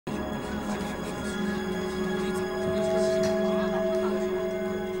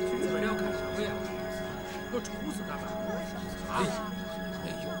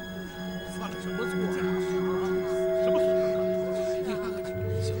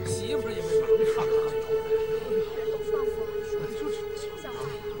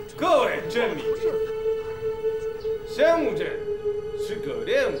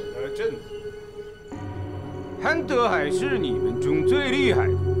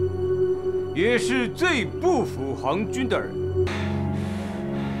也是最不服皇军的人。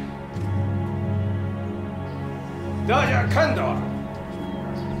大家看到了，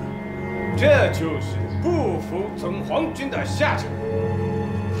这就是不服从皇军的下场。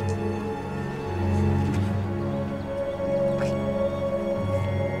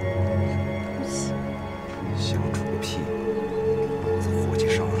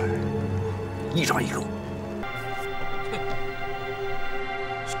 一张一个。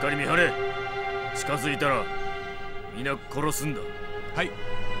しっかり見張れ。近づいたら皆殺すんだ。はい。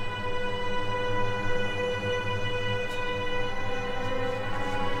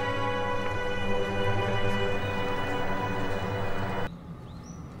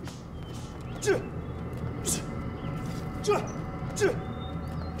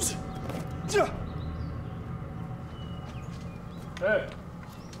哎。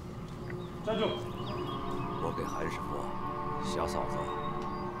 站住！我给韩师傅、小嫂子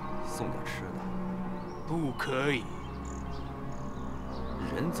送点吃的。不可以，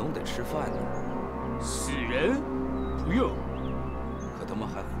人总得吃饭呢。死人不用，可他们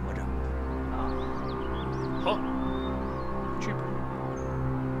还活着。啊，好，去吧。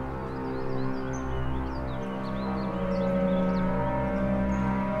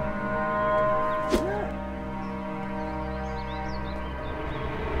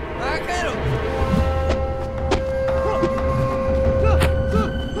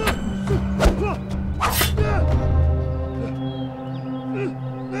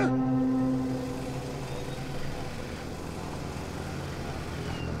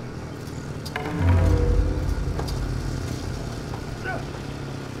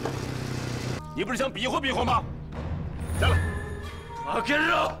你不是想比划比划吗？下来，打开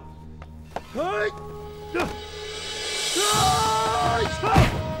肉！不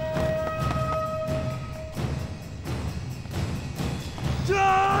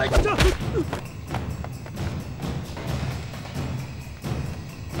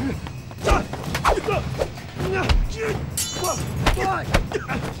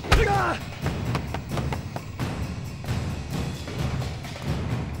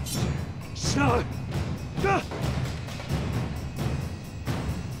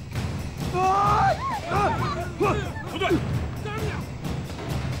对！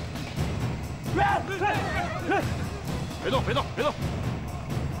别动！别动！别动！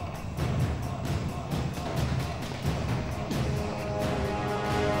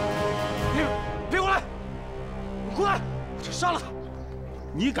别过来！过来！我就杀了他！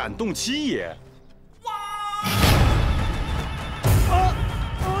你敢动七爷？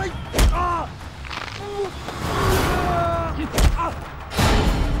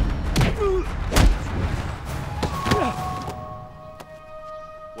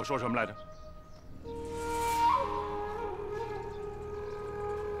 我说什么来着？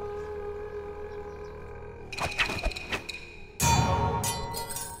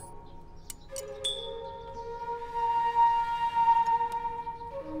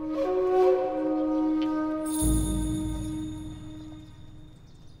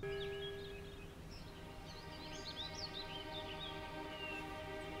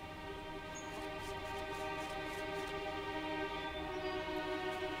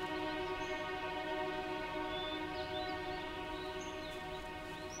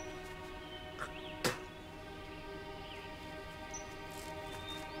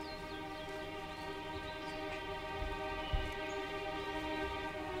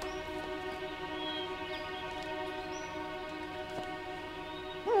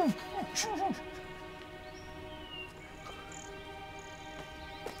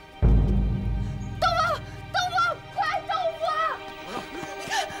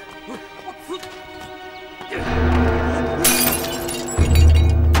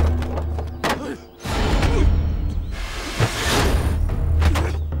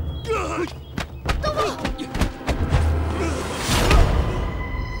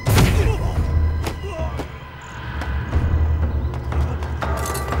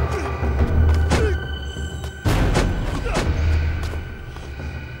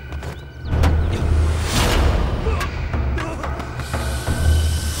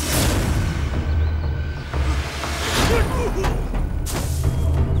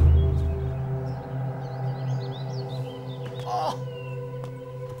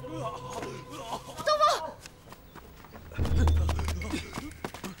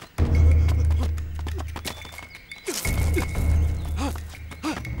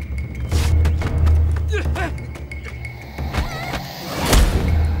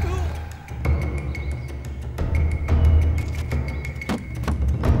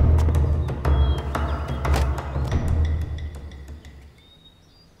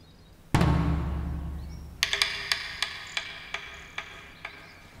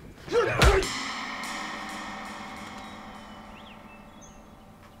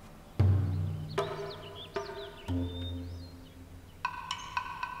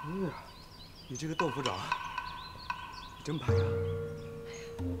哎呀，你这个豆腐爪，你真拍呀？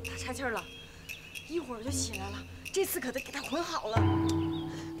他岔气了，一会儿就起来了。这次可得给他捆好了，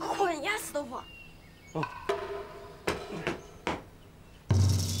捆呀，死豆腐！哦。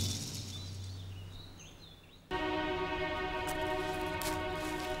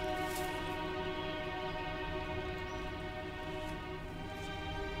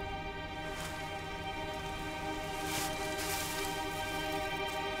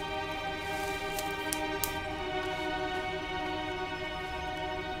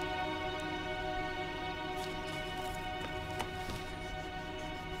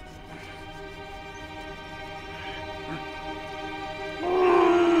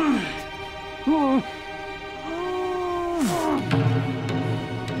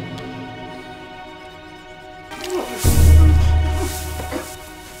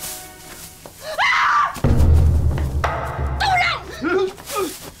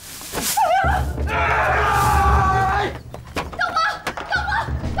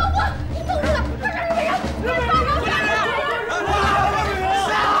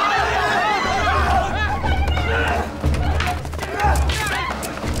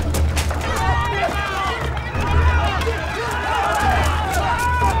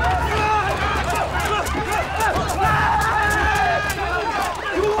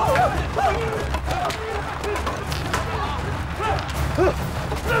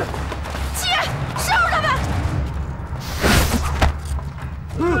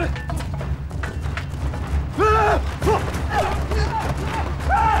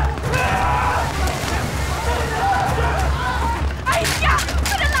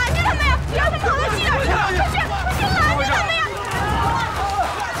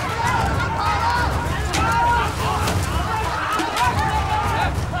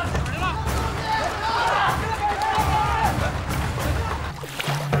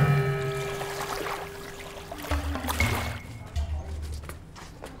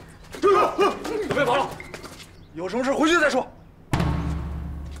 别跑了，有什么事回去再说。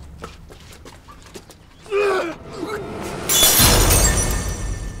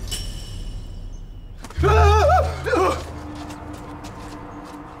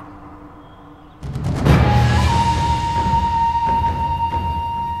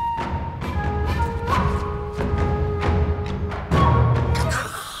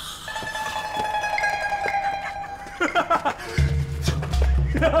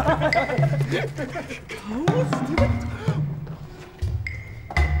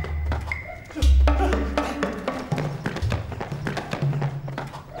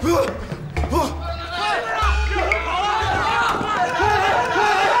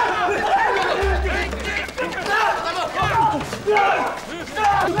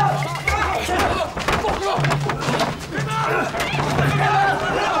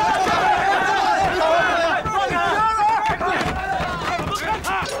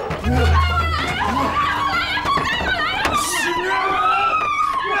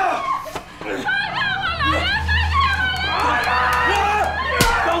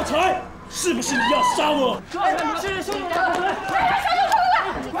是不是你要杀我？是兄弟，快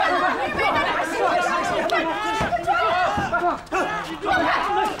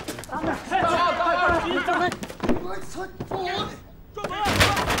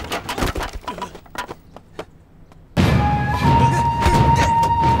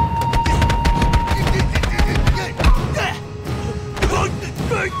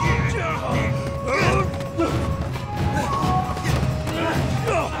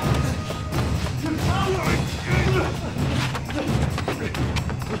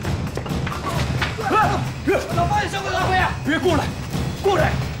别过来，过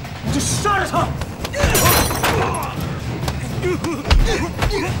来，我就杀了他！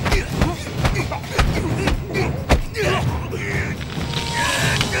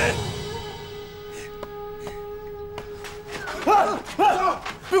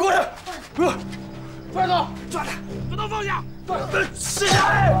别过来！抓住！抓他！不能放下！抓他！是谁？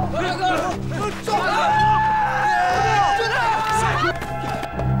大哥！抓他！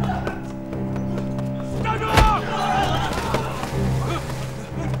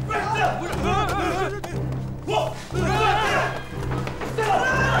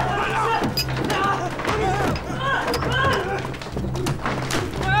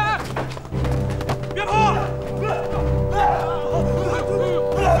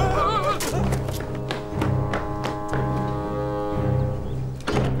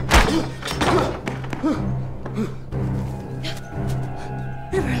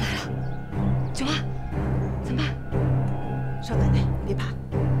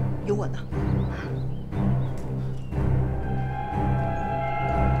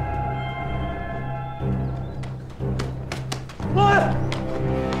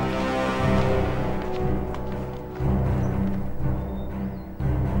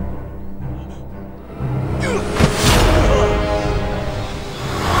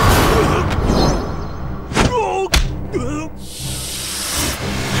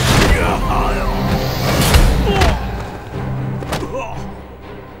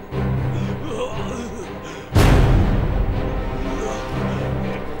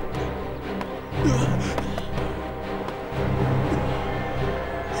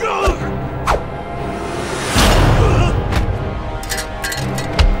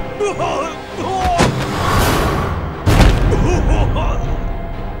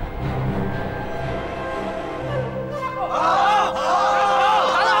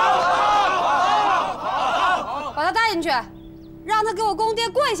把他带进去，让他给我公爹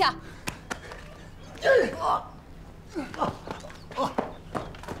跪下。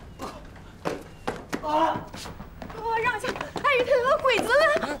让一下，大人他有个鬼子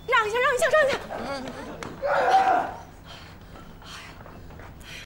了，让一下，让一下，让一下。